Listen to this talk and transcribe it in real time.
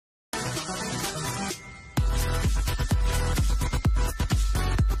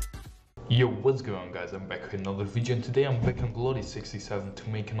Yo, what's going on guys, I'm back with another video, and today I'm back on Glory 67 to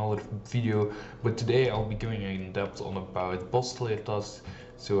make another video. But today I'll be going in depth on about boss slayer tasks.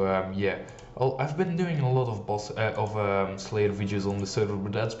 So I've been doing a lot of slayer videos on the server,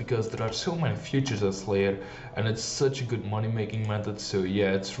 but that's because there are so many features as slayer and it's such a good money making method. So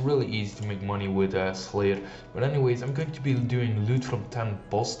yeah, it's really easy to make money with slayer. But anyways, I'm going to be doing loot from 10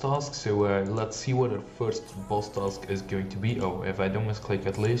 boss tasks. So let's see what our first boss task is going to be. Oh, if I don't misclick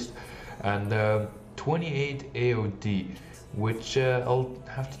at least. And 28 AOD, which I'll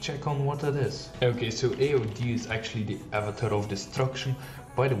have to check on what that is. Okay, so AOD is actually the avatar of destruction.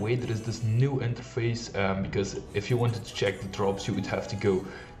 By the way, there is this new interface because if you wanted to check the drops, you would have to go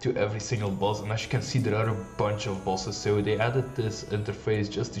to every single boss, and as you can see there are a bunch of bosses, so they added this interface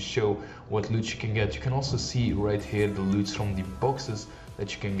just to show what loot you can get. You can also see right here the loots from the boxes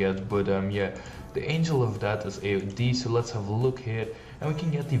that you can get, but yeah, the angel of that is AOD. So let's have a look here, and we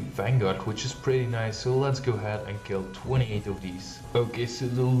can get the Vanguard, which is pretty nice. So let's go ahead and kill 28 of these. Okay, so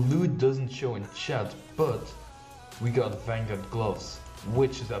the loot doesn't show in chat, but we got Vanguard gloves,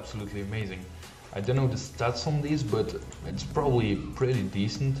 which is absolutely amazing. I don't know the stats on these, but it's probably pretty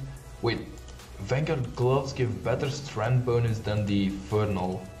decent. Wait, Vanguard gloves give better strength bonus than the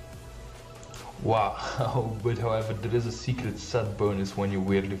Vernal. Wow, but however there is a secret set bonus when you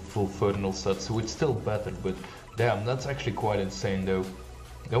wear the full Vernal set, so it's still better, but damn, that's actually quite insane though.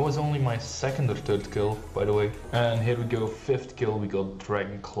 That was only my second or third kill, by the way. And here we go, fifth kill, we got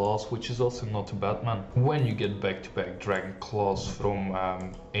Dragon Claws, which is also not too bad, man. When you get back-to-back Dragon Claws from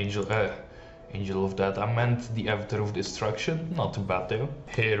Angel of that, I meant the Avatar of Destruction, not too bad though.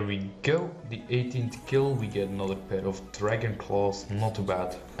 Here we go, the 18th kill, we get another pair of Dragon Claws, not too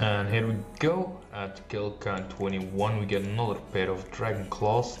bad. And here we go, at kill count 21, we get another pair of Dragon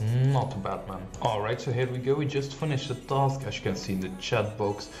Claws, not too bad, man. Alright, so here we go, we just finished the task, as you can see in the chat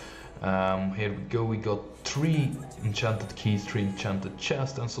box. Here we go, we got 3 enchanted keys, 3 enchanted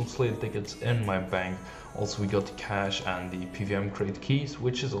chests, and some slayer tickets in my bank. Also we got the cash and the PVM crate keys,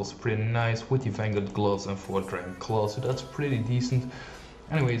 which is also pretty nice, with the Vanguard gloves and 4 Dragon Claws, so that's pretty decent.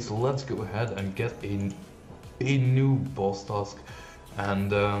 Anyways, let's go ahead and get a new boss task,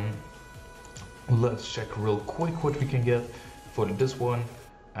 and let's check real quick what we can get for this one.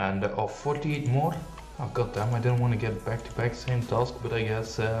 And 48 more. Oh goddamn, I didn't want to get back-to-back same task, but I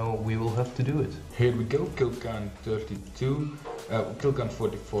guess we will have to do it. Here we go, kill count 32, kill count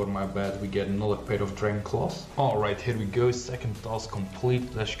 44, my bad, we get another pair of Dragon Claws. Alright, here we go, second task complete.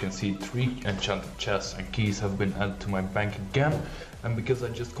 As you can see, 3 enchanted chests and keys have been added to my bank again. And because I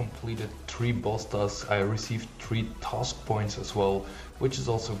just completed 3 boss tasks, I received 3 task points as well, which is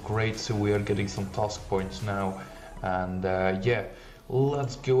also great, so we are getting some task points now. And yeah.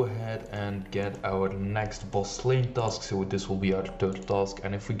 Let's go ahead and get our next boss slaying task. So this will be our third task,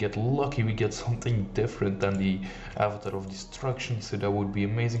 and if we get lucky we get something different than the Avatar of Destruction, so that would be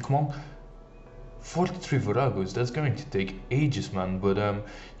amazing. Come on, 43 Viragos, that's going to take ages, man. But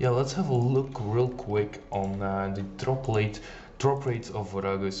yeah, let's have a look real quick on the drop rates of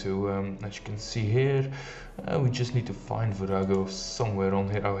Virago. So as you can see here, we just need to find Virago somewhere on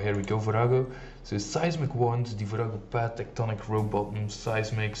here. Oh, here we go, Virago. So Seismic Wands, the Virago Pad, Tectonic Robot,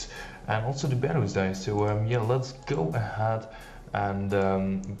 Seismics, and also the Barrows die. So yeah, let's go ahead and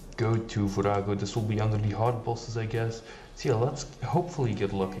go to Virago. This will be under the hard bosses, I guess. So yeah, let's hopefully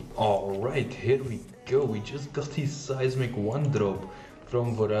get lucky. Alright, here we go. We just got the Seismic Wand drop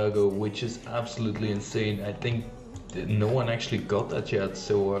from Virago, which is absolutely insane. I think no one actually got that yet,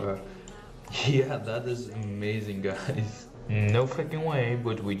 so yeah, that is amazing, guys. No freaking way,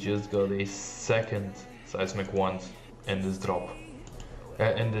 but we just got a second Seismic Wand in this drop,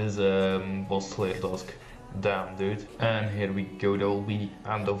 in this boss slayer task. Damn, dude. And here we go, that will be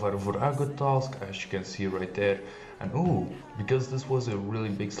end of our Virago task, as you can see right there. And oh, because this was a really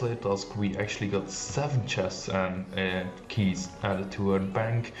big slayer task, we actually got 7 chests and keys added to our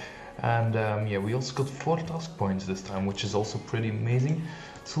bank. And yeah, we also got 4 task points this time, which is also pretty amazing.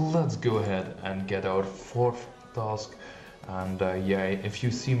 So let's go ahead and get our 4th task. And yeah, if you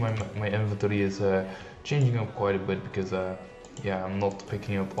see my inventory is changing up quite a bit, because yeah, I'm not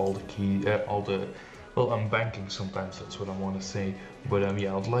picking up all the key, well, I'm banking sometimes, that's what I want to say. But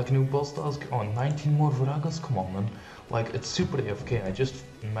yeah, I'd like a new boss task. Oh, 19 more Viragos, come on, man. Like, it's super AFK. I just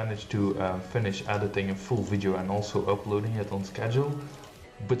managed to finish editing a full video and also uploading it on schedule.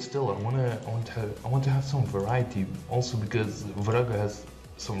 But still, I want to have some variety, also because Virago has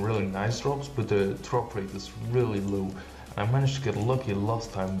some really nice drops, but the drop rate is really low. I managed to get lucky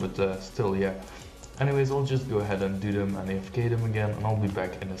last time, but still, yeah. Anyways, I'll just go ahead and do them and AFK them again, and I'll be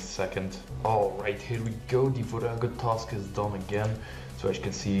back in a second. Alright, here we go, the Virago task is done again. So as you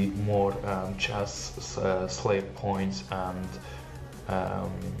can see, more chests, Slayer points, and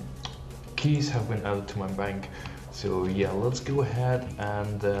keys have been added to my bank. So yeah, let's go ahead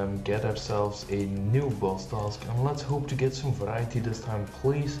and get ourselves a new boss task, and let's hope to get some variety this time,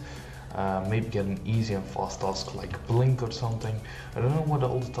 please. Maybe get an easy and fast task like blink or something. I don't know what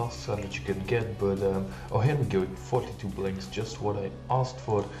all the tasks are that you can get, but oh, here we go, 42 blinks, just what I asked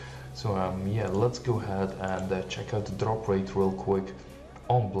for. So yeah, let's go ahead and check out the drop rate real quick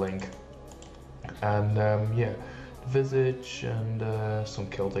on blink. And yeah, Visage and some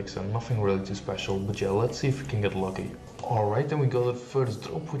Celtics, and nothing really too special, but yeah, let's see if we can get lucky. Alright, then we got our first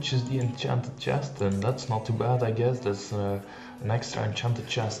drop, which is the enchanted chest, and that's not too bad, I guess. There's an extra enchanted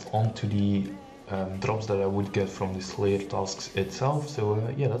chest onto the drops that I would get from the Slayer tasks itself,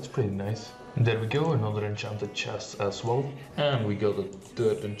 so yeah, that's pretty nice. There we go, another enchanted chest as well, and we got a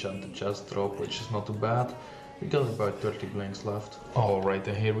third enchanted chest drop, which is not too bad. We got about 30 blinks left. Alright,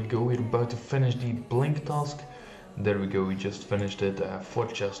 and here we go, we're about to finish the blink task. There we go, we just finished it, 4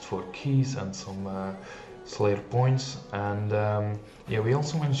 chests, 4 keys and some Slayer points, and yeah, we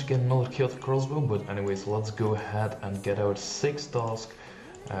also managed to get another chaotic crossbow, but anyways, let's go ahead and get our 6th task.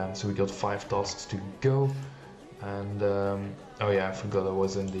 So we got 5 tasks to go, and oh yeah, I forgot I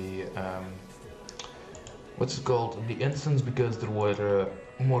was in the what's it called, the instance, because there were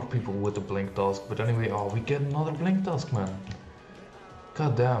more people with the blink task. But anyway, oh, we get another blink task, man.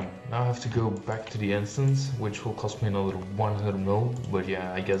 God damn, now I have to go back to the instance, which will cost me another 100 mil, but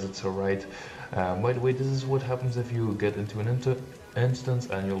yeah, I guess it's alright. By the way, this is what happens if you get into an instance,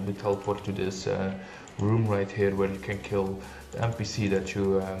 and you'll be teleported to this room right here where you can kill the NPC that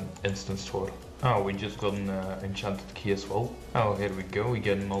you instanced for. Oh, we just got an enchanted key as well. Oh, here we go, we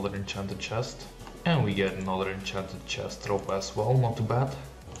get another enchanted chest. And we get another enchanted chest drop as well, not too bad.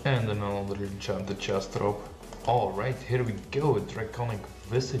 And another enchanted chest drop. Alright, here we go, a draconic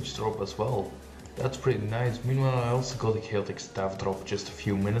visage drop as well. That's pretty nice. Meanwhile, I also got a chaotic staff drop just a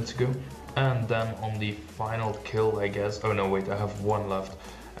few minutes ago. And then on the final kill, I guess, oh no wait, I have one left.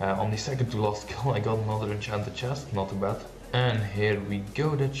 On the second to last kill, I got another enchanted chest, not too bad. And here we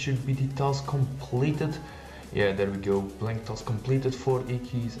go, that should be the task completed. Yeah, there we go, blink task completed, 4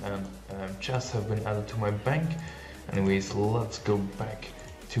 E-keys and chests have been added to my bank. Anyways, let's go back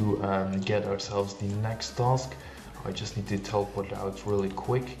to get ourselves the next task. I just need to teleport out really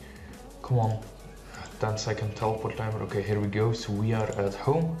quick. Come on, 10-second teleport timer. Okay, here we go. So we are at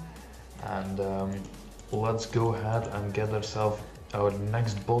home, and let's go ahead and get ourselves our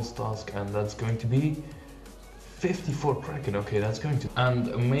next boss task, and that's going to be 54 Kraken. Okay, that's going to... And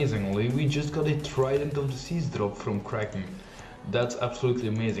amazingly, we just got a Trident of the Seas drop from Kraken. That's absolutely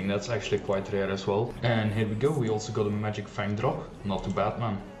amazing. That's actually quite rare as well. And here we go, we also got a Magic Fang drop. Not too bad,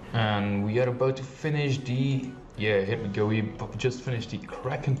 man. And we are about to finish the... Yeah, here we go, we just finished the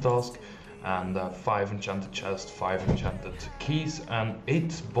Kraken task. And 5 enchanted chests, 5 enchanted keys, and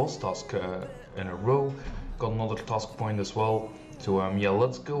 8 boss tasks in a row. Got another task point as well. So yeah,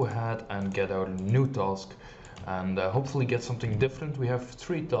 let's go ahead and get our new task. And hopefully get something different. We have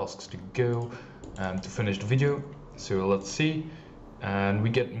 3 tasks to go to finish the video. So let's see, and we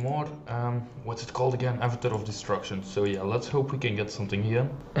get more, what's it called again, Avatar of Destruction. So yeah, let's hope we can get something here.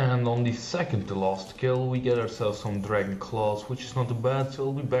 And on the second to last kill, we get ourselves some Dragon Claws, which is not too bad. So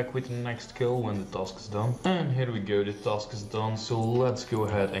I'll be back with the next kill when the task is done. And here we go, the task is done. So let's go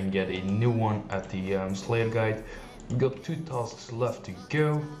ahead and get a new one at the Slayer guide. We got 2 tasks left to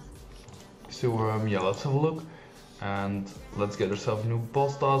go. So yeah, let's have a look. And let's get ourselves a new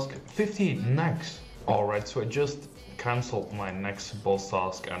boss task, 58 next. Alright, so I just cancelled my next boss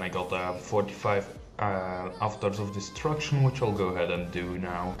task, and I got 45 Avatars of Destruction, which I'll go ahead and do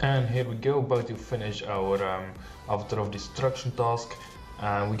now. And here we go, about to finish our Avatar of Destruction task.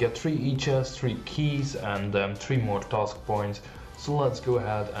 We get 3 E-chests, 3 keys, and 3 more task points. So let's go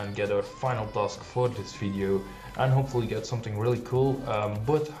ahead and get our final task for this video, and hopefully get something really cool.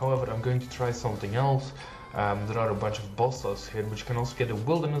 But however, I'm going to try something else. There are a bunch of boss tasks here, which can also get a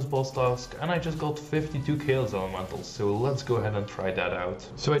wilderness boss task, and I just got 52 Chaos Elementals, so let's go ahead and try that out.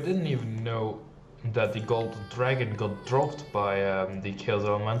 So I didn't even know that the gold dragon got dropped by the Chaos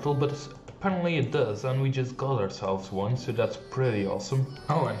Elemental, but apparently it does, and we just got ourselves one, so that's pretty awesome.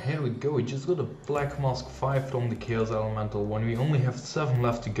 Oh, and here we go, we just got a Black Mask 5 from the Chaos Elemental when we only have 7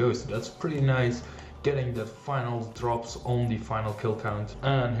 left to go, so that's pretty nice. Getting the final drops on the final kill count.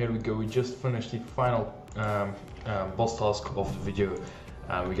 And here we go, we just finished the final boss task of the video.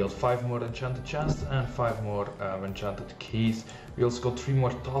 We got 5 more enchanted chests and 5 more enchanted keys. We also got 3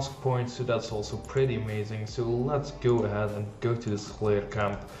 more task points, so that's also pretty amazing. So let's go ahead and go to the Slayer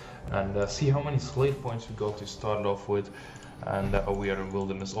camp and see how many Slayer points we got to start off with. And we are in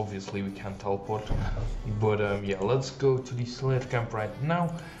wilderness, obviously we can't teleport. But yeah, let's go to the slave camp right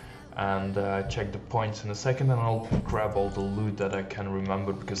now and check the points in a second, and I'll grab all the loot that I can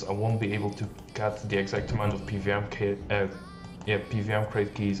remember, because I won't be able to get the exact amount of PVM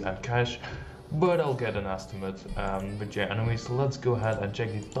crate keys and cash, but I'll get an estimate. But yeah, anyways, let's go ahead and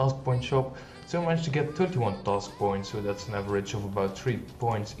check the task point shop. So I managed to get 31 task points, so that's an average of about 3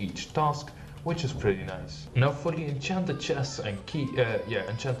 points each task, which is pretty nice. Now for the enchanted chests and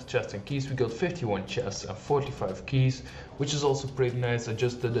enchanted chests and keys, we got 51 chests and 45 keys, which is also pretty nice. I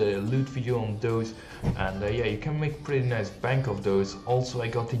just did a loot video on those, and yeah, you can make pretty nice bank of those. Also, I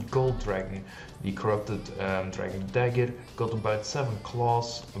got the gold dragon, the corrupted dragon dagger, got about 7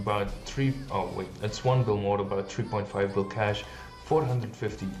 claws, about 3, oh wait, it's 1 bill more, about 3.5 bill cash,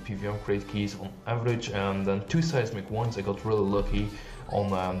 450 PVM crate keys on average, and then 2 seismic ones. I got really lucky on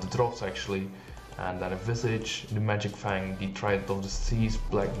the drops actually, and then a visage, the magic fang, the trident of the seas,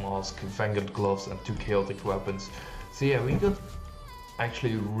 black mask, vanguard gloves, and 2 chaotic weapons. So yeah, we got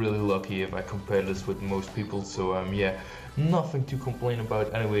actually really lucky if I compare this with most people, so yeah, nothing to complain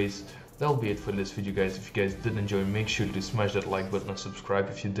about. Anyways, that'll be it for this video, guys. If you guys did enjoy, make sure to smash that like button and subscribe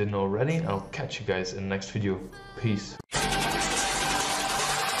if you didn't already, and I'll catch you guys in the next video. Peace.